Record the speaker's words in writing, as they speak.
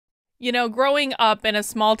You know, growing up in a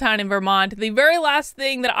small town in Vermont, the very last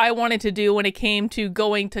thing that I wanted to do when it came to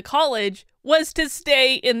going to college was to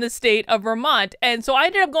stay in the state of Vermont. And so I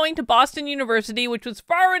ended up going to Boston University, which was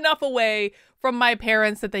far enough away from my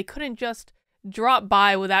parents that they couldn't just drop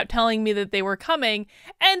by without telling me that they were coming.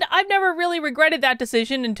 And I've never really regretted that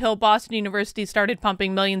decision until Boston University started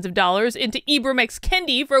pumping millions of dollars into Ibram X.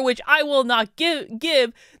 Kendi, for which I will not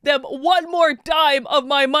give them one more dime of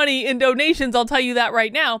my money in donations. I'll tell you that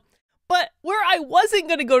right now. But where I wasn't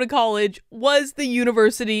going to go to college was the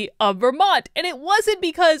University of Vermont. And it wasn't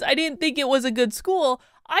because I didn't think it was a good school.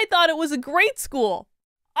 I thought it was a great school.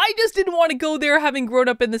 I just didn't want to go there having grown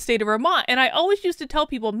up in the state of Vermont. And I always used to tell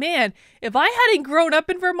people, man, if I hadn't grown up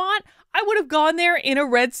in Vermont, I would have gone there in a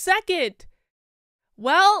red second.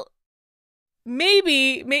 Well,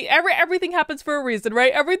 maybe everything happens for a reason,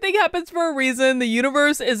 right? Everything happens for a reason. The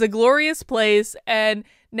universe is a glorious place. And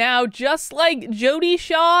now, just like Jody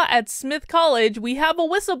Shaw at Smith College, we have a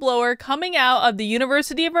whistleblower coming out of the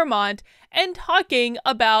University of Vermont and talking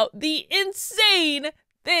about the insane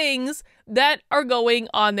things that are going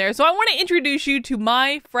on there. So I want to introduce you to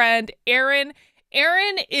my friend, Aaron.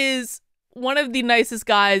 Aaron is one of the nicest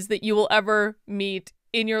guys that you will ever meet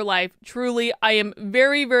in your life. Truly, I am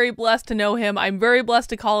very, very blessed to know him. I'm very blessed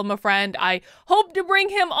to call him a friend. I hope to bring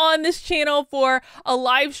him on this channel for a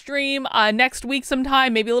live stream next week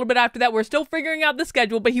sometime, maybe a little bit after that. We're still figuring out the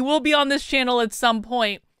schedule, but he will be on this channel at some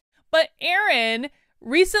point. But Aaron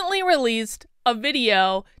recently released a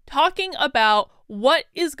video talking about what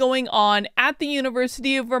is going on at the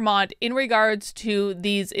University of Vermont in regards to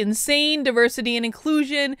these insane diversity and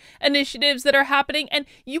inclusion initiatives that are happening. And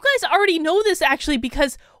you guys already know this actually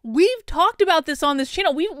because we've talked about this on this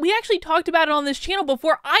channel. We actually talked about it on this channel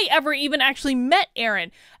before I ever even actually met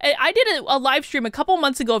Aaron. I did a live stream a couple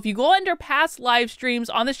months ago. If you go under past live streams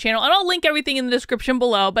on this channel, and I'll link everything in the description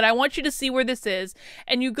below, but I want you to see where this is.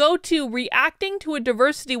 And you go to reacting to a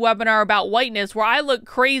diversity webinar about whiteness where I look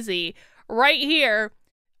crazy. Right here,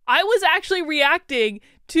 I was actually reacting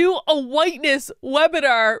to a whiteness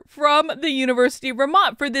webinar from the University of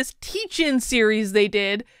Vermont for this teach-in series they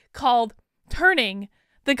did called Turning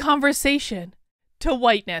the Conversation to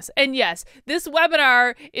Whiteness. And yes, this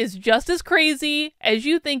webinar is just as crazy as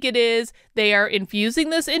you think it is. They are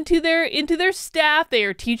infusing this into their staff. They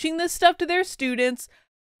are teaching this stuff to their students.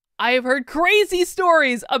 I have heard crazy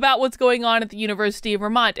stories about what's going on at the University of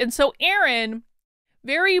Vermont. And so Aaron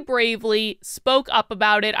very bravely spoke up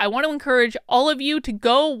about it. I want to encourage all of you to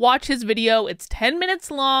go watch his video. It's 10 minutes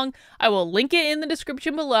long. I will link it in the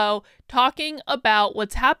description below, talking about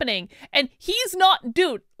what's happening. And he's not,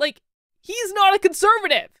 dude, like, he's not a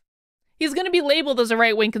conservative. He's going to be labeled as a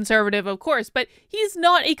right-wing conservative, of course, but he's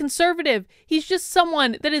not a conservative. He's just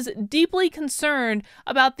someone that is deeply concerned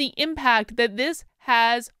about the impact that this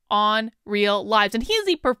has on real lives. And he is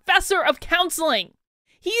a professor of counseling.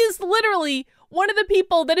 He is literally one of the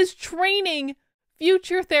people that is training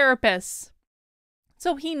future therapists.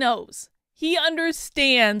 So he knows. He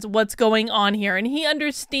understands what's going on here, and he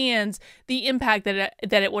understands the impact that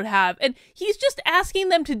it would have. And he's just asking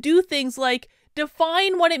them to do things like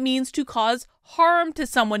define what it means to cause harm to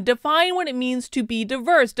someone, define what it means to be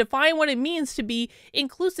diverse, define what it means to be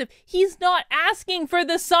inclusive. He's not asking for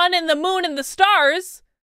the sun and the moon and the stars.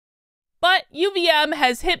 But UVM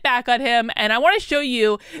has hit back on him, and I want to show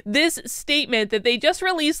you this statement that they just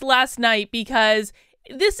released last night because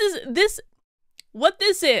what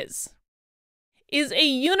this is a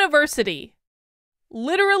university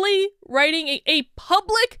literally writing a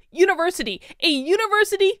public university, a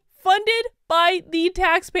university funded by the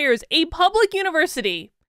taxpayers, a public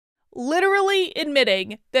university literally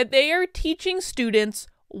admitting that they are teaching students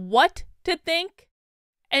what to think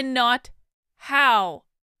and not how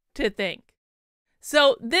to think.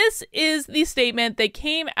 So this is the statement that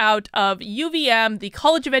came out of UVM, the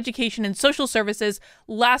College of Education and Social Services,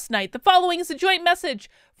 last night. The following is a joint message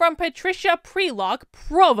from Patricia Prelock,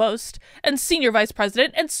 Provost and Senior Vice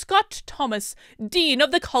President, and Scott Thomas, Dean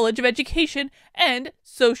of the College of Education and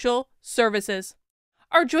Social Services.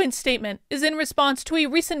 Our joint statement is in response to a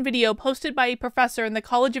recent video posted by a professor in the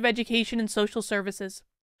College of Education and Social Services.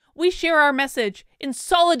 We share our message in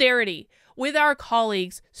solidarity with our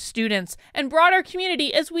colleagues, students, and broader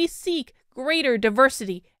community as we seek greater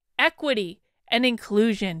diversity, equity, and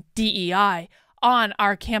inclusion, DEI, on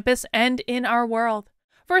our campus and in our world.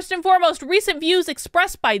 First and foremost, recent views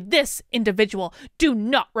expressed by this individual do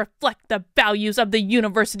not reflect the values of the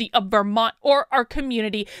University of Vermont or our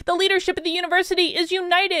community. The leadership of the university is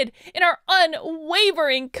united in our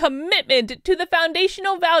unwavering commitment to the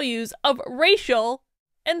foundational values of racial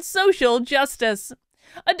and social justice.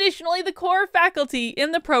 Additionally, the core faculty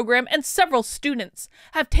in the program and several students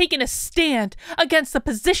have taken a stand against the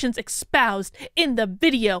positions espoused in the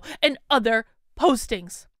video and other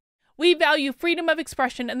postings. We value freedom of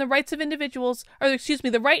expression and the rights of individuals,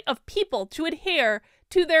 the right of people to adhere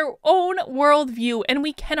to their own worldview, and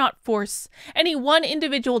we cannot force any one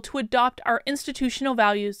individual to adopt our institutional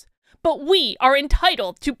values, but we are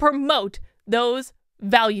entitled to promote those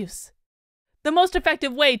values. The most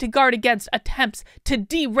effective way to guard against attempts to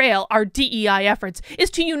derail our DEI efforts is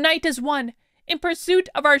to unite as one in pursuit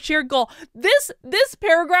of our shared goal. This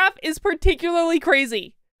paragraph is particularly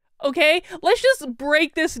crazy. Okay, let's just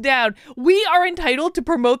break this down. We are entitled to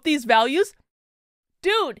promote these values?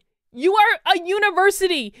 Dude, you are a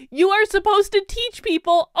university. You are supposed to teach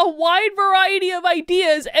people a wide variety of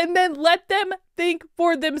ideas and then let them think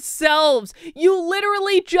for themselves. You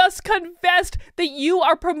literally just confessed that you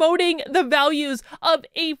are promoting the values of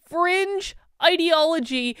a fringe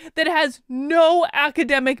ideology that has no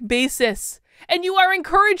academic basis. And you are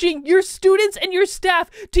encouraging your students and your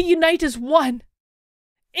staff to unite as one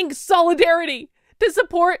in solidarity to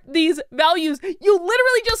support these values. You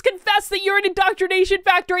literally just confessed that you're an indoctrination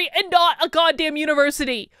factory and not a goddamn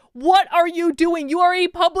university. What are you doing? You are a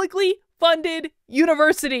publicly funded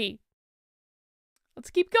university. Let's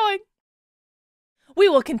keep going. We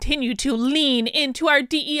will continue to lean into our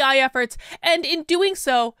DEI efforts and in doing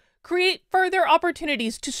so, create further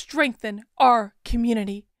opportunities to strengthen our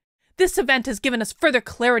community. This event has given us further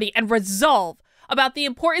clarity and resolve about the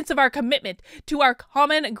importance of our commitment to our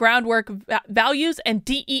common groundwork values and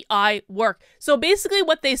DEI work. So basically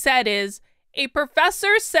what they said is, a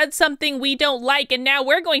professor said something we don't like, and now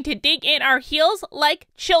we're going to dig in our heels like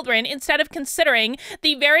children instead of considering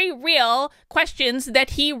the very real questions that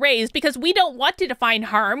he raised, because we don't want to define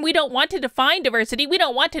harm, we don't want to define diversity, we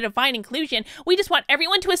don't want to define inclusion, we just want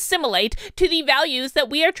everyone to assimilate to the values that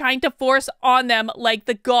we are trying to force on them like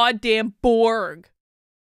the goddamn Borg.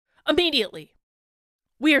 Immediately,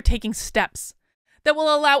 we are taking steps that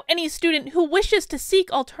will allow any student who wishes to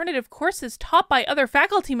seek alternative courses taught by other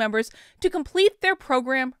faculty members to complete their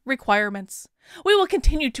program requirements. We will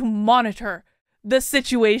continue to monitor the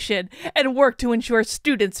situation and work to ensure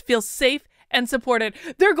students feel safe and supported.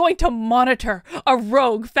 They're going to monitor a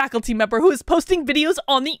rogue faculty member who is posting videos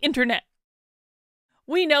on the internet.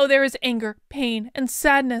 We know there is anger, pain, and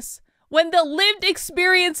sadness when the lived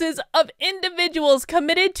experiences of individuals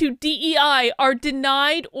committed to DEI are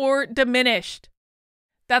denied or diminished.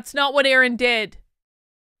 That's not what Aaron did.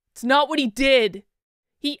 It's not what he did.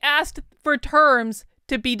 He asked for terms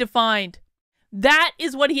to be defined. That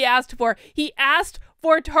is what he asked for. He asked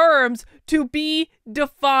for terms to be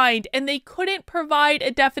defined, and they couldn't provide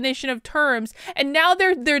a definition of terms. And now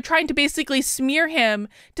they're trying to basically smear him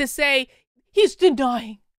to say he's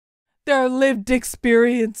denying their lived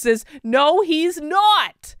experiences. No, he's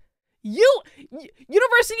not.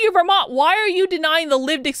 University of Vermont, why are you denying the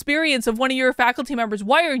lived experience of one of your faculty members?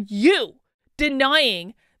 Why are you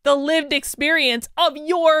denying the lived experience of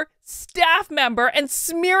your staff member and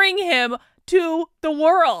smearing him to the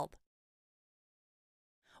world?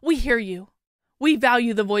 We hear you. We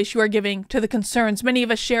value the voice you are giving to the concerns many of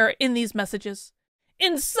us share in these messages.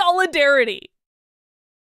 In solidarity.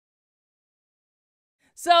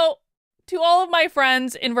 So, to all of my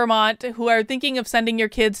friends in Vermont who are thinking of sending your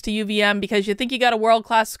kids to UVM because you think you got a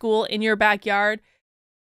world-class school in your backyard,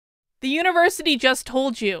 the university just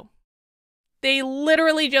told you, they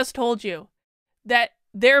literally just told you that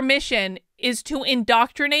their mission is to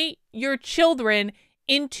indoctrinate your children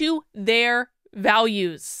into their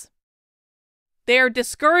values. They are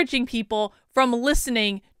discouraging people from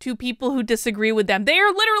listening to people who disagree with them. They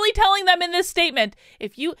are literally telling them in this statement,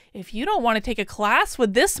 if you don't want to take a class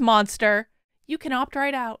with this monster, you can opt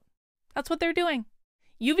right out. That's what they're doing.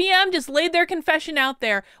 UVM just laid their confession out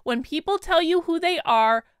there. When people tell you who they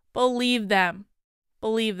are, believe them.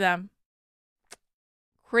 Believe them.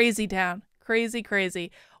 Crazy town. Crazy,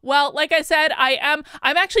 crazy. Well, like I said, I'm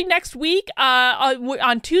actually next week,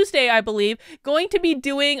 on Tuesday, I believe, going to be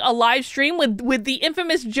doing a live stream with the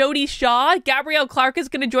infamous Jody Shaw. Gabrielle Clark is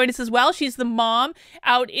going to join us as well. She's the mom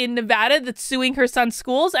out in Nevada that's suing her son's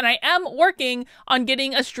schools, and I am working on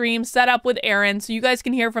getting a stream set up with Aaron so you guys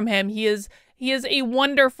can hear from him. He is a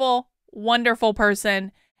wonderful, wonderful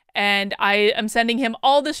person, and I am sending him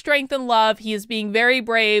all the strength and love. He is being very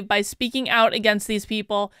brave by speaking out against these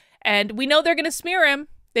people, and we know they're going to smear him.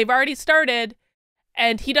 They've already started,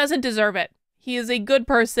 and he doesn't deserve it. He is a good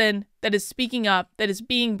person that is speaking up, that is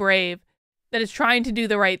being brave, that is trying to do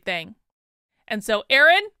the right thing. And so,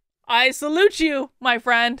 Aaron, I salute you, my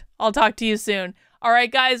friend. I'll talk to you soon. All right,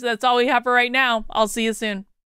 guys, that's all we have for right now. I'll see you soon.